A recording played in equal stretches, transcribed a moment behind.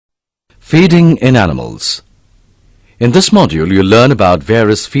Feeding in animals. In this module, you'll learn about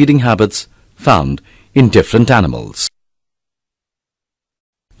various feeding habits found in different animals.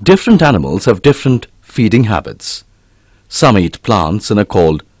 Different animals have different feeding habits. Some eat plants and are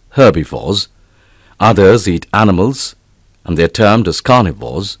called herbivores. Others eat animals and they are termed as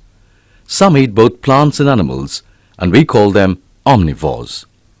carnivores. Some eat both plants and animals and we call them omnivores,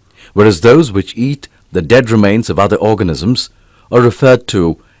 whereas those which eat the dead remains of other organisms are referred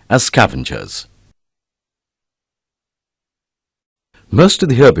to as scavengers. Most of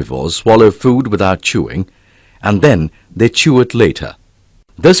the herbivores swallow food without chewing and then they chew it later.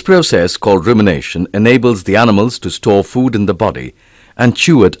 This process, called rumination, enables the animals to store food in the body and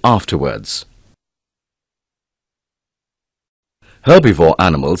chew it afterwards. Herbivore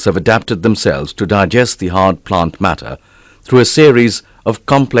animals have adapted themselves to digest the hard plant matter through a series of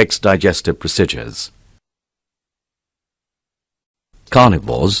complex digestive procedures.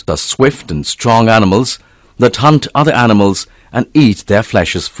 Carnivores are swift and strong animals that hunt other animals and eat their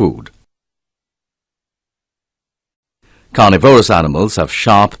flesh as food. Carnivorous animals have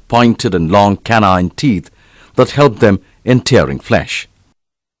sharp, pointed and long canine teeth that help them in tearing flesh.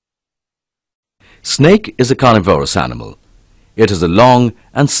 Snake is a carnivorous animal. It has a long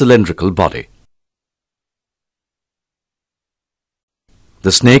and cylindrical body.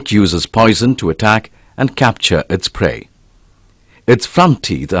 The snake uses poison to attack and capture its prey. Its front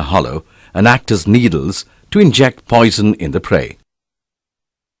teeth are hollow and act as needles to inject poison in the prey.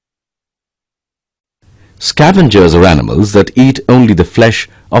 Scavengers are animals that eat only the flesh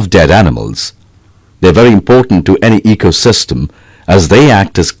of dead animals. They are very important to any ecosystem as they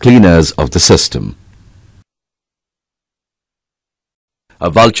act as cleaners of the system.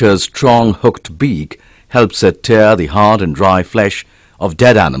 A vulture's strong hooked beak helps it tear the hard and dry flesh of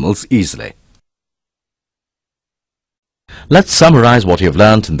dead animals easily. Let's summarize what you've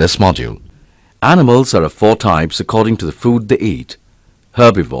learnt in this module. Animals are of four types according to the food they eat: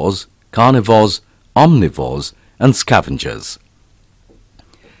 herbivores, carnivores, omnivores and scavengers.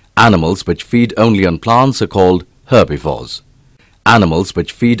 Animals which feed only on plants are called herbivores. Animals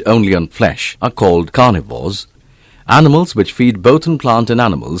which feed only on flesh are called carnivores. Animals which feed both on plant and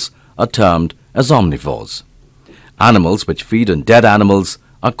animals are termed as omnivores. Animals which feed on dead animals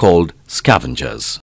are called scavengers.